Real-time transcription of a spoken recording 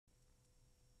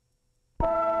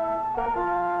Fact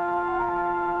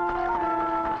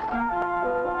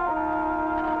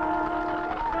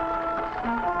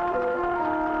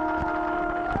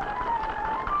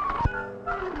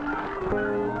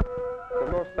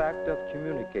of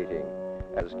communicating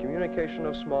as communication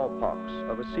of smallpox,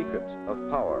 of a secret, of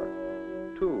power.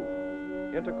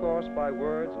 2, intercourse by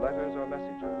words, letters, or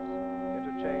messages,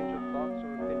 interchange of thoughts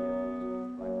or opinions.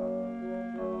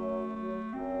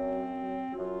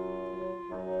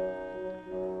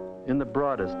 In the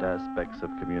broadest aspects of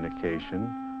communication,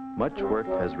 much work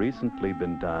has recently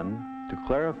been done to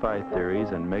clarify theories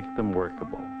and make them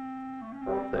workable.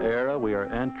 The era we are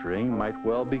entering might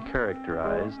well be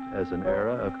characterized as an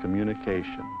era of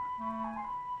communication.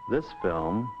 This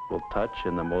film will touch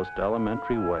in the most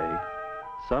elementary way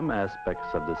some aspects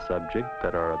of the subject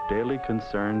that are of daily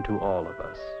concern to all of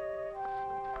us.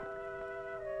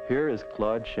 Here is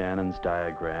Claude Shannon's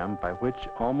diagram by which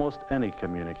almost any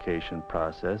communication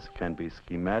process can be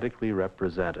schematically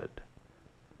represented.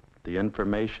 The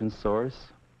information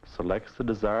source selects the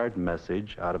desired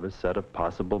message out of a set of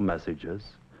possible messages.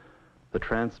 The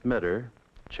transmitter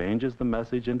changes the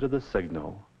message into the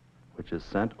signal, which is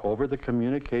sent over the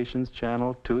communications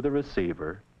channel to the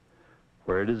receiver,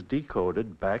 where it is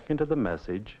decoded back into the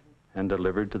message and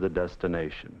delivered to the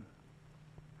destination.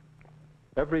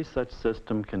 Every such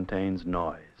system contains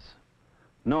noise.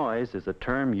 Noise is a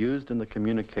term used in the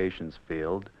communications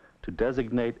field to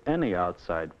designate any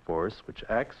outside force which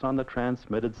acts on the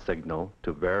transmitted signal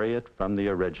to vary it from the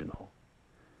original.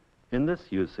 In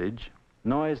this usage,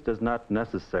 noise does not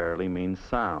necessarily mean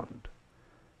sound.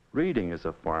 Reading is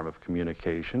a form of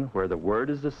communication where the word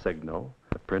is the signal,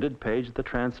 the printed page the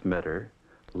transmitter,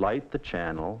 light the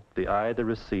channel, the eye the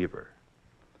receiver.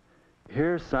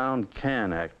 Here sound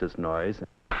can act as noise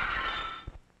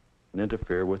and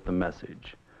interfere with the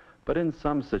message. But in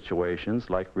some situations,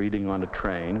 like reading on a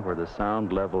train where the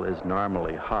sound level is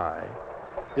normally high,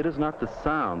 it is not the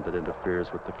sound that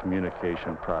interferes with the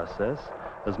communication process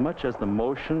as much as the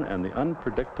motion and the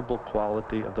unpredictable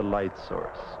quality of the light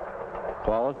source.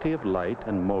 Quality of light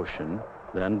and motion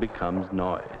then becomes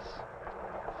noise.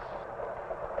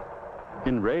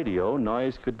 In radio,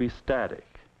 noise could be static.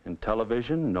 In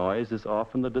television, noise is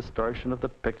often the distortion of the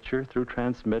picture through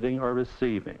transmitting or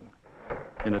receiving.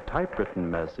 In a typewritten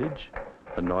message,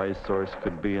 the noise source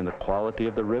could be in the quality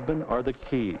of the ribbon or the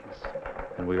keys,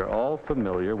 and we are all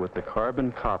familiar with the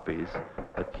carbon copies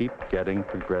that keep getting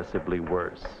progressively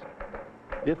worse.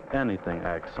 If anything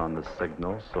acts on the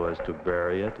signal so as to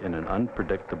vary it in an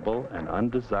unpredictable and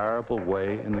undesirable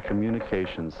way in the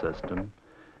communication system,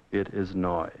 it is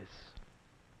noise.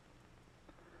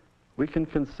 We can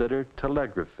consider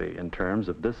telegraphy in terms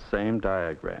of this same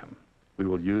diagram. We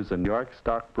will use a New York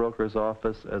stockbroker's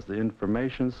office as the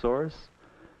information source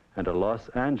and a Los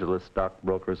Angeles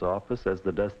stockbroker's office as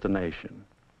the destination.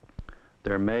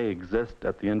 There may exist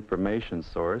at the information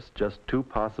source just two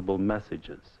possible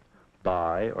messages,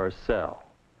 buy or sell.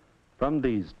 From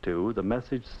these two, the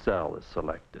message sell is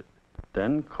selected,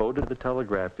 then coded to the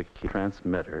telegraphic key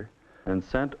transmitter and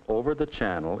sent over the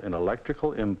channel in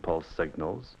electrical impulse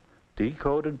signals,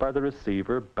 decoded by the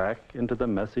receiver back into the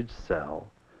message sell,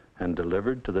 and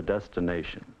delivered to the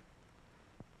destination.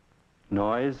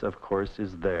 Noise, of course,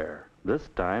 is there, this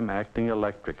time acting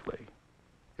electrically.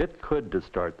 It could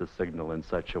distort the signal in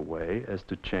such a way as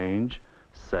to change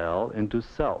sell into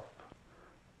self.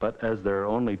 But as there are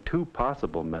only two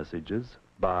possible messages,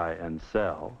 buy and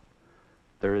sell,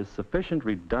 there is sufficient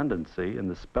redundancy in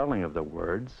the spelling of the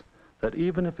words that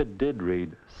even if it did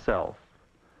read self,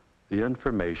 the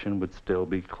information would still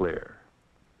be clear.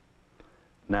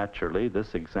 Naturally,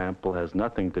 this example has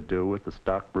nothing to do with the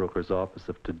stockbroker's office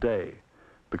of today.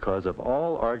 Because of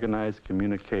all organized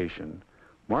communication,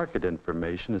 market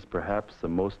information is perhaps the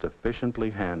most efficiently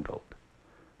handled.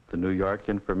 The New York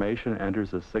information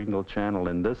enters a signal channel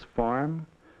in this form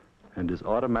and is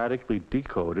automatically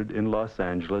decoded in Los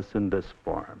Angeles in this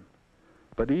form.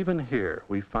 But even here,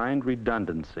 we find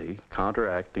redundancy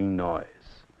counteracting noise.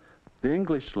 The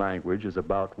English language is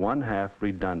about one-half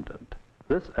redundant.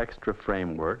 This extra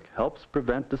framework helps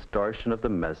prevent distortion of the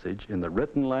message in the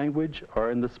written language or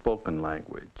in the spoken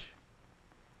language.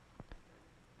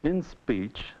 In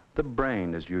speech, the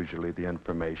brain is usually the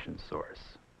information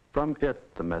source. From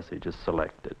it, the message is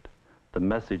selected. The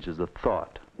message is a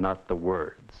thought, not the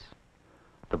words.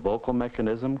 The vocal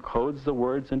mechanism codes the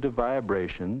words into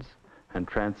vibrations and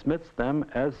transmits them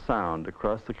as sound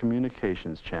across the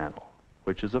communications channel,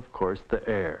 which is, of course, the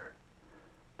air.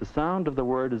 The sound of the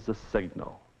word is the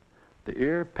signal. The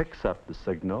ear picks up the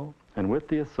signal, and with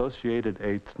the associated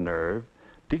eighth nerve,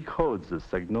 decodes the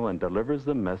signal and delivers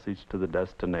the message to the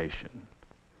destination.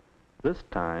 This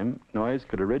time, noise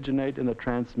could originate in the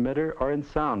transmitter or in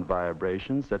sound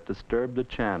vibrations that disturb the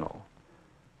channel.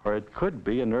 Or it could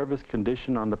be a nervous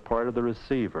condition on the part of the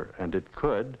receiver, and it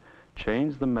could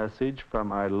change the message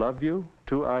from "I love you"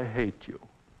 to "I hate you."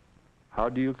 How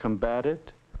do you combat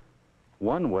it?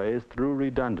 One way is through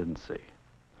redundancy.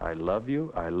 I love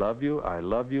you, I love you, I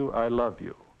love you, I love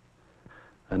you.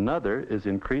 Another is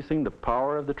increasing the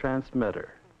power of the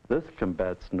transmitter. This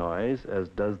combats noise, as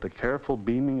does the careful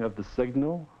beaming of the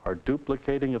signal or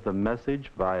duplicating of the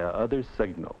message via other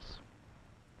signals.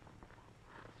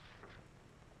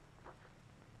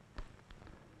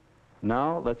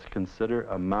 Now let's consider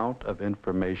amount of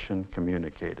information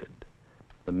communicated.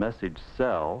 The message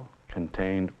cell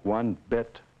contained 1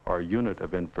 bit or unit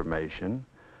of information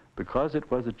because it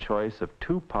was a choice of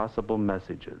 2 possible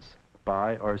messages,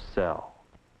 buy or sell.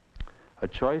 A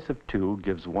choice of 2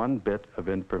 gives 1 bit of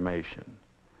information.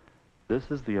 This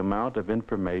is the amount of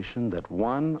information that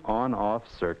one on-off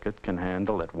circuit can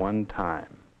handle at one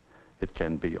time. It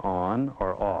can be on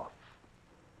or off.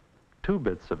 2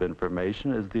 bits of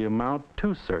information is the amount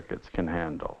 2 circuits can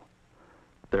handle.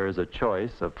 There is a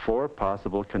choice of 4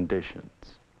 possible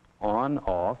conditions: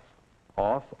 on-off,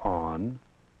 off-on,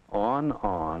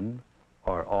 on-on,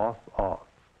 or off-off.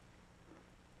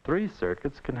 3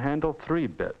 circuits can handle 3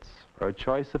 bits, or a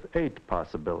choice of 8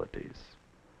 possibilities.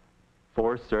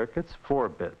 4 circuits, 4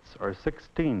 bits, or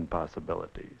 16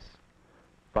 possibilities.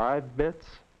 5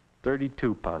 bits,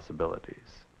 32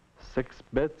 possibilities. 6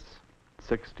 bits,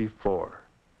 64.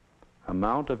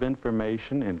 Amount of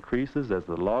information increases as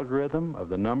the logarithm of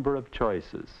the number of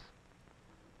choices.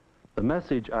 The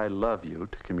message "I love you"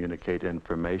 to communicate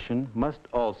information must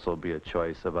also be a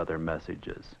choice of other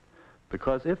messages,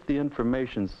 because if the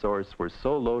information source were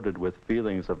so loaded with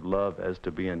feelings of love as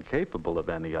to be incapable of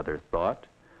any other thought,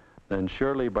 then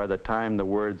surely by the time the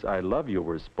words "I love you"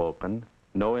 were spoken,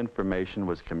 no information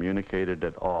was communicated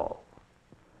at all.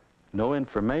 No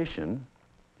information,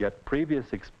 yet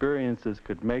previous experiences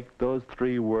could make those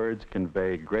 3 words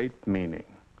convey great meaning.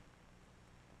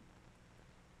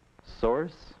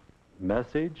 Source,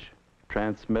 message,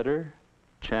 transmitter,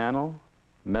 channel,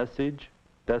 message,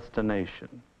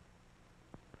 destination.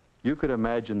 You could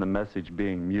imagine the message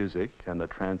being music and the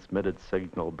transmitted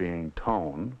signal being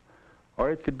tone,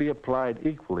 or it could be applied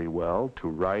equally well to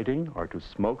writing or to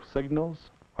smoke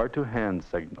signals or to hand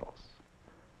signals.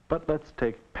 But let's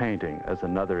take painting as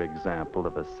another example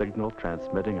of a signal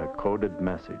transmitting a coded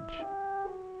message.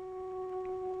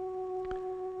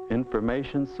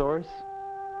 Information source,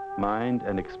 mind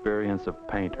and experience of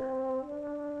painter.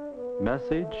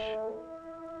 Message,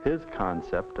 his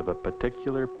concept of a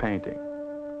particular painting.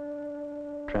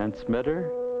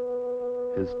 Transmitter,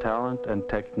 his talent and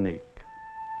technique.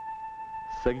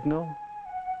 Signal,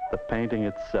 the painting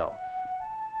itself.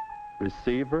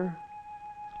 Receiver,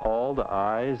 all the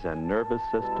eyes and nervous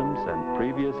systems and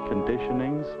previous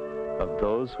conditionings of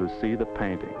those who see the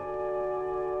painting.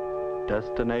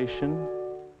 Destination,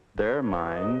 their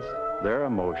minds, their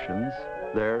emotions,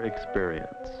 their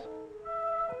experience.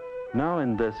 Now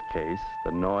in this case,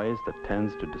 the noise that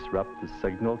tends to disrupt the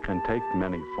signal can take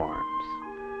many forms.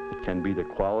 It can be the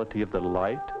quality of the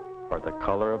light, or the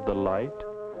color of the light,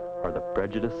 or the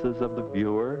prejudices of the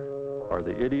viewer, or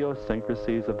the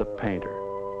idiosyncrasies of the painter.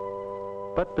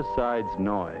 But besides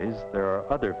noise, there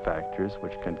are other factors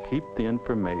which can keep the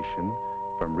information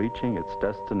from reaching its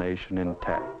destination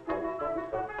intact.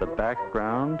 The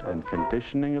background and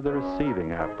conditioning of the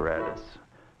receiving apparatus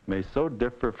may so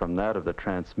differ from that of the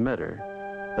transmitter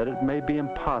that it may be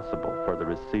impossible for the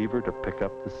receiver to pick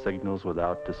up the signals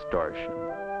without distortion.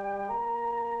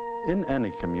 In any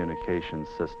communication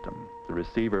system, the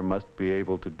receiver must be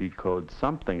able to decode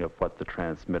something of what the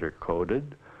transmitter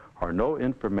coded, or no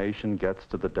information gets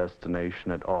to the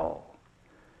destination at all.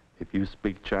 If you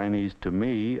speak Chinese to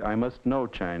me, I must know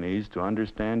Chinese to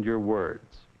understand your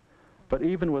words. But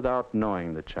even without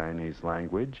knowing the Chinese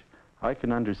language, I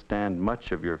can understand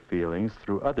much of your feelings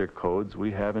through other codes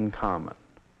we have in common.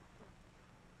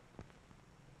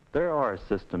 There are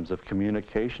systems of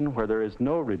communication where there is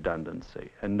no redundancy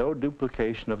and no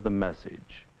duplication of the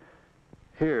message.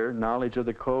 Here, knowledge of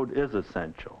the code is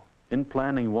essential. In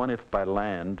planning 1 if by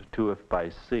land, 2 if by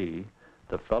sea,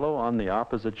 the fellow on the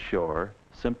opposite shore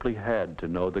simply had to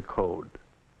know the code.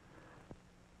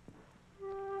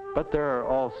 But there are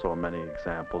also many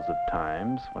examples of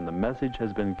times when the message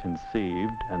has been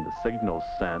conceived and the signal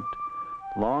sent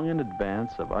long in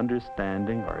advance of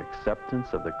understanding or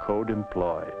acceptance of the code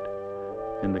employed.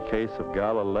 In the case of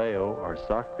Galileo or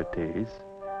Socrates,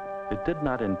 it did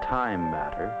not in time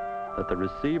matter that the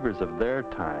receivers of their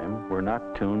time were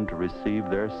not tuned to receive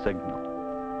their signal.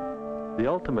 The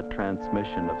ultimate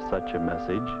transmission of such a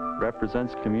message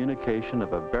represents communication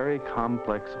of a very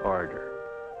complex order.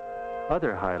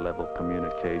 Other high-level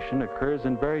communication occurs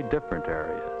in very different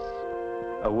areas.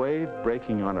 A wave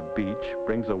breaking on a beach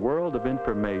brings a world of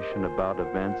information about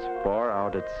events far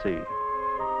out at sea.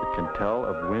 It can tell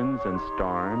of winds and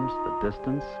storms, the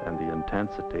distance and the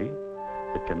intensity.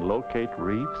 It can locate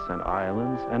reefs and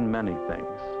islands and many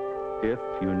things, if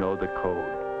you know the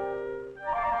code.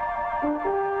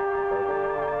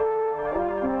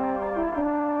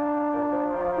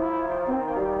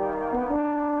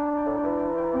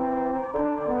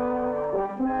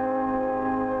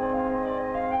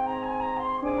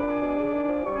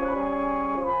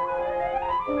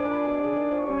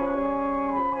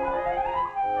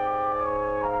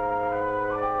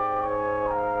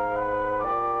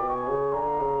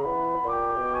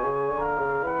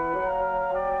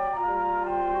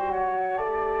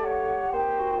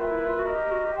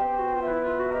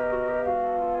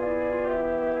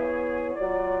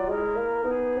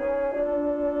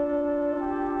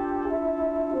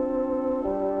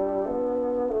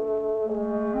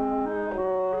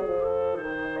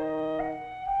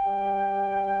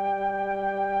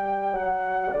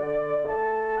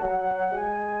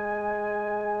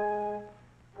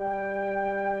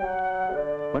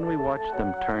 When we watch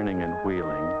them turning and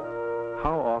wheeling,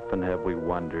 how often have we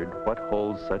wondered what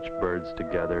holds such birds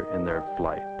together in their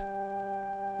flight?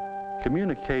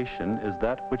 Communication is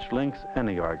that which links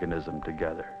any organism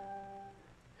together.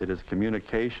 It is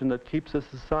communication that keeps a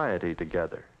society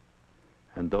together.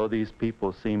 And though these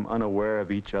people seem unaware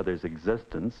of each other's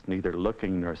existence, neither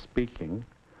looking nor speaking,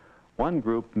 one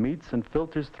group meets and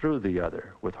filters through the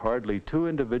other, with hardly two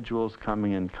individuals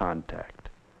coming in contact.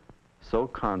 So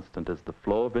constant is the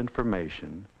flow of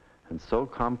information, and so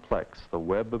complex the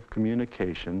web of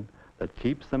communication that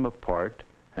keeps them apart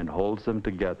and holds them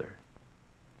together.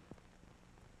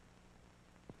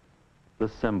 The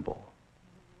symbol,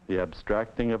 the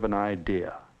abstracting of an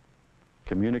idea,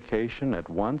 communication at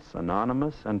once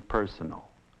anonymous and personal.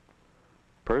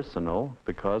 Personal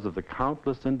because of the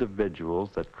countless individuals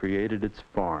that created its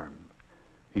form,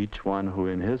 each one who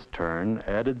in his turn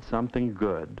added something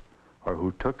good or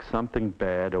who took something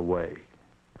bad away.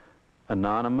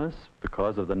 Anonymous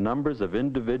because of the numbers of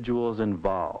individuals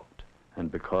involved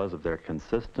and because of their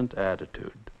consistent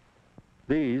attitude.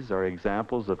 These are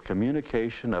examples of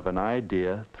communication of an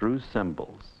idea through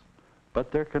symbols,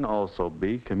 but there can also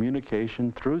be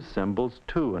communication through symbols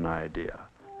to an idea,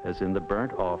 as in the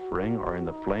burnt offering or in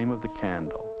the flame of the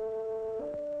candle.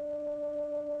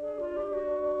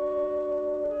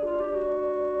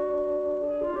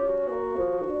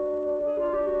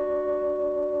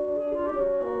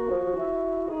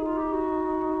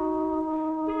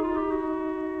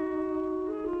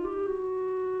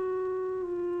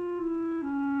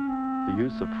 The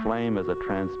use of flame as a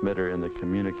transmitter in the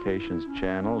communications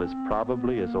channel is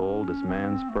probably as old as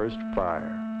man's first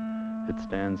fire. It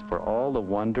stands for all the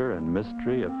wonder and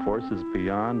mystery of forces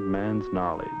beyond man's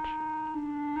knowledge.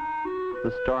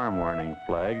 The star warning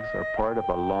flags are part of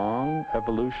a long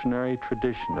evolutionary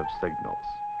tradition of signals,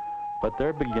 but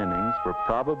their beginnings were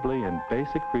probably in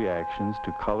basic reactions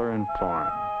to color and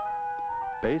form,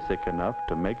 basic enough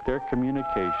to make their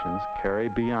communications carry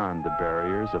beyond the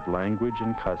barriers of language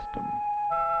and custom.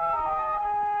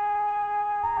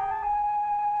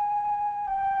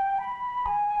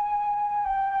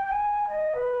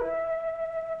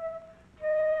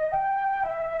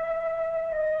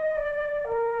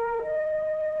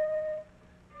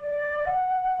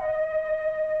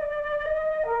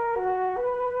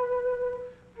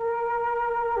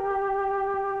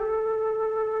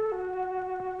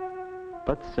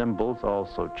 But symbols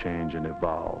also change and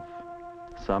evolve.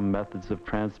 Some methods of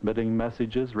transmitting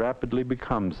messages rapidly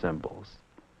become symbols,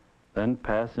 then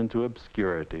pass into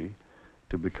obscurity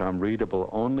to become readable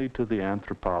only to the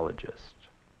anthropologist,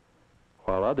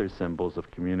 while other symbols of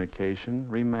communication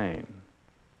remain.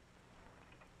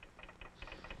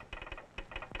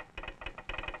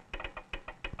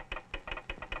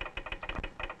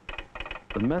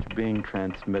 The message being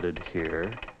transmitted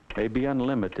here may be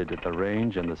unlimited in the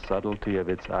range and the subtlety of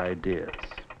its ideas.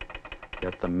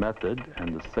 Yet the method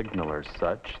and the signal are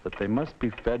such that they must be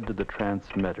fed to the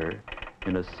transmitter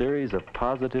in a series of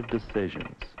positive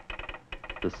decisions.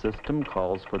 The system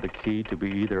calls for the key to be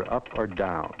either up or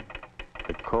down.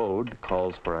 The code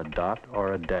calls for a dot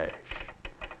or a dash.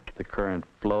 The current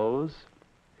flows,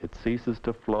 it ceases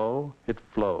to flow, it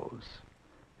flows.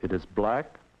 It is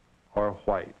black or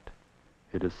white.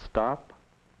 It is stop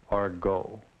or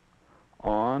go.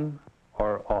 On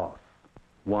or off,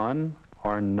 one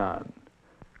or none,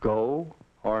 go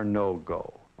or no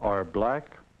go, are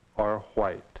black or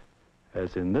white,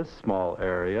 as in this small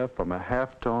area from a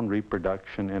halftone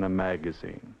reproduction in a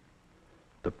magazine.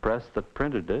 The press that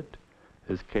printed it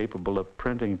is capable of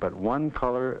printing but one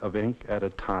color of ink at a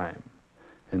time,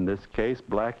 in this case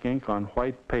black ink on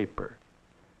white paper.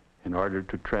 In order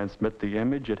to transmit the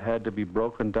image, it had to be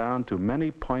broken down to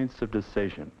many points of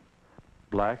decision,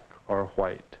 black or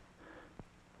white.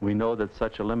 We know that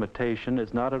such a limitation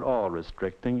is not at all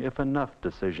restricting if enough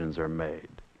decisions are made.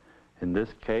 In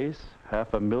this case,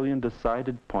 500,000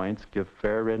 decided points give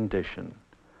fair rendition.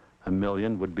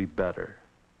 1,000,000 would be better.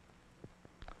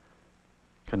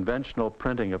 Conventional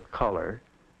printing of color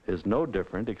is no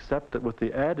different except that with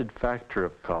the added factor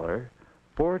of color,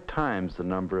 4 times the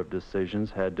number of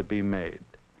decisions had to be made.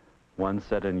 One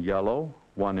set in yellow,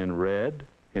 one in red,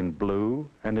 in blue,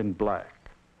 and in black.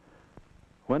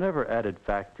 Whenever added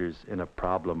factors in a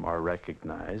problem are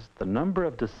recognized, the number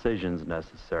of decisions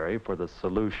necessary for the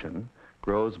solution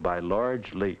grows by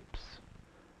large leaps.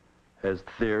 As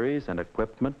theories and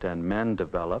equipment and men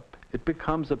develop, it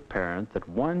becomes apparent that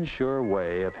one sure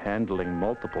way of handling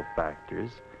multiple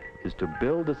factors is to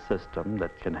build a system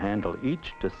that can handle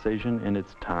each decision in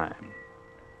its time.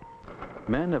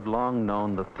 Men have long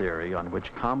known the theory on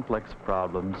which complex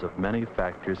problems of many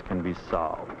factors can be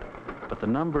solved, but the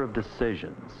number of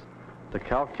decisions, the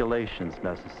calculations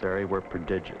necessary were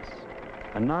prodigious,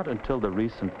 and not until the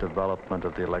recent development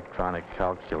of the electronic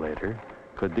calculator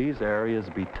could these areas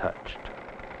be touched.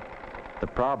 The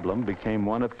problem became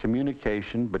one of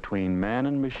communication between man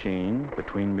and machine,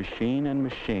 between machine and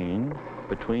machine,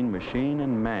 between machine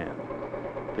and man.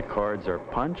 The chords are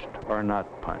punched or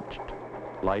not punched.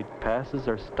 Light passes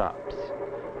or stops.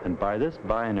 And by this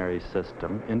binary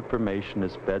system, information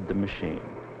is fed the machine.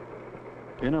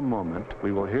 In a moment,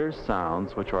 we will hear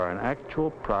sounds which are an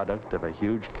actual product of a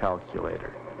huge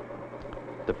calculator.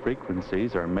 The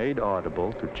frequencies are made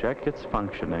audible to check its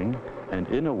functioning and,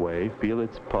 in a way, feel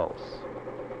its pulse.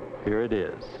 Here it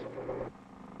is.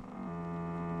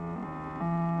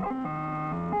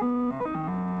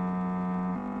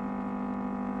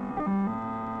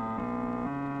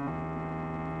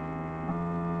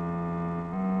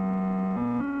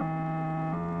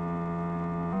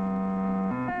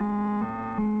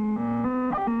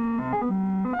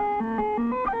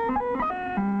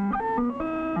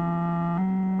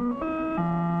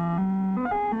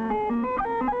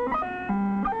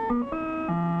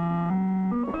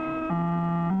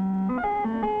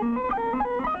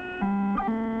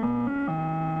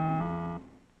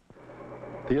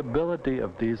 The ability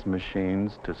of these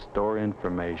machines to store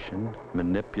information,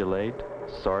 manipulate,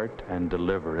 sort, and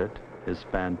deliver it is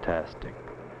fantastic.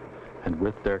 And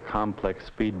with their complex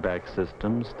feedback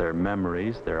systems, their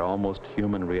memories, their almost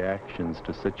human reactions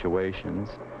to situations,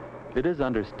 it is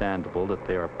understandable that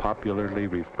they are popularly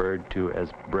referred to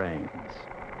as brains.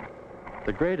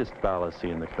 The greatest fallacy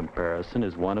in the comparison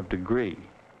is one of degree.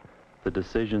 The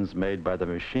decisions made by the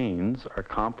machines are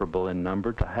comparable in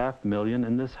number to 500,000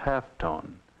 in this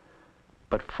halftone.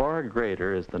 But far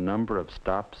greater is the number of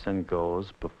stops and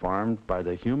goes performed by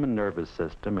the human nervous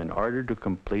system in order to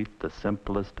complete the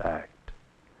simplest act.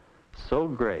 So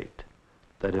great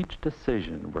that if each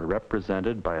decision were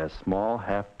represented by a small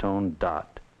halftone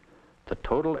dot, the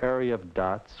total area of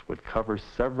dots would cover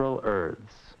several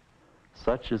earths.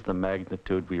 Such is the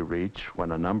magnitude we reach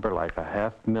when a number like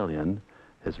 500,000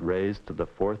 is raised to the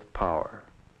 4th power.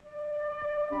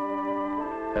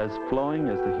 As flowing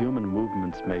as the human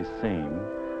movements may seem,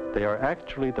 they are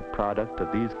actually the product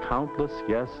of these countless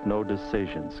yes-no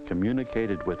decisions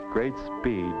communicated with great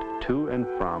speed to and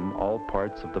from all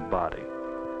parts of the body.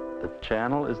 The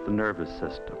channel is the nervous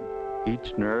system.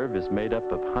 Each nerve is made up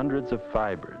of hundreds of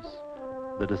fibers.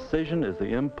 The decision is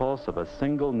the impulse of a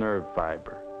single nerve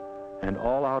fiber, an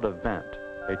all-out event,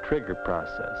 a trigger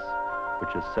process,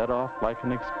 which is set off like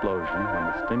an explosion when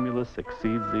the stimulus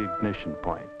exceeds the ignition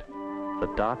point.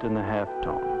 The dot in the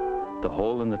halftone, the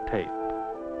hole in the tape.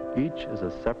 Each is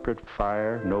a separate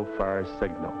fire, no fire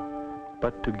signal,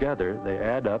 but together they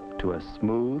add up to a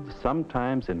smooth,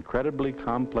 sometimes incredibly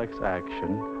complex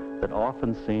action that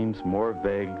often seems more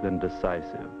vague than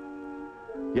decisive.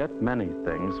 Yet many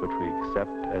things which we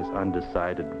accept as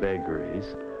undecided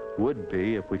vagaries would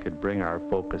be, if we could bring our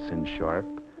focus in sharp,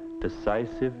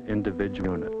 decisive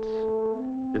individual units.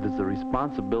 It is the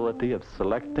responsibility of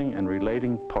selecting and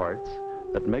relating parts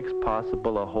that makes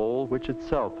possible a whole which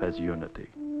itself has unity.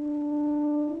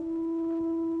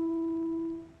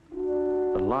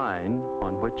 The line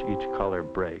on which each color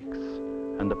breaks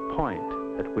and the point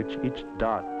at which each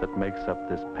dot that makes up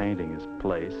this painting is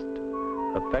placed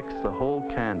affects the whole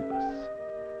canvas.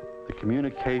 The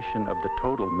communication of the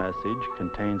total message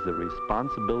contains the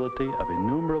responsibility of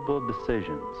innumerable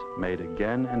decisions made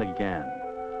again and again,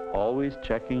 always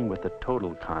checking with the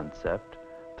total concept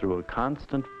through a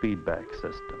constant feedback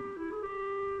system.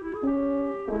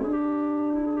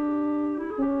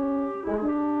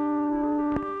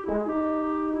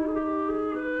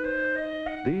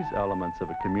 These elements of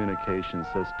a communication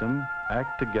system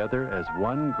act together as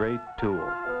one great tool,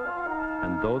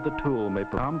 and though the tool may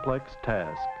perform a complex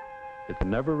task, it can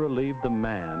never relieve the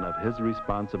man of his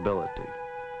responsibility.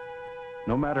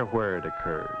 No matter where it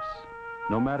occurs,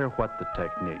 no matter what the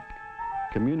technique,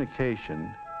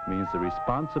 communication means the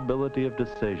responsibility of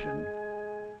decision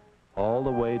all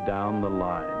the way down the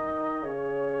line.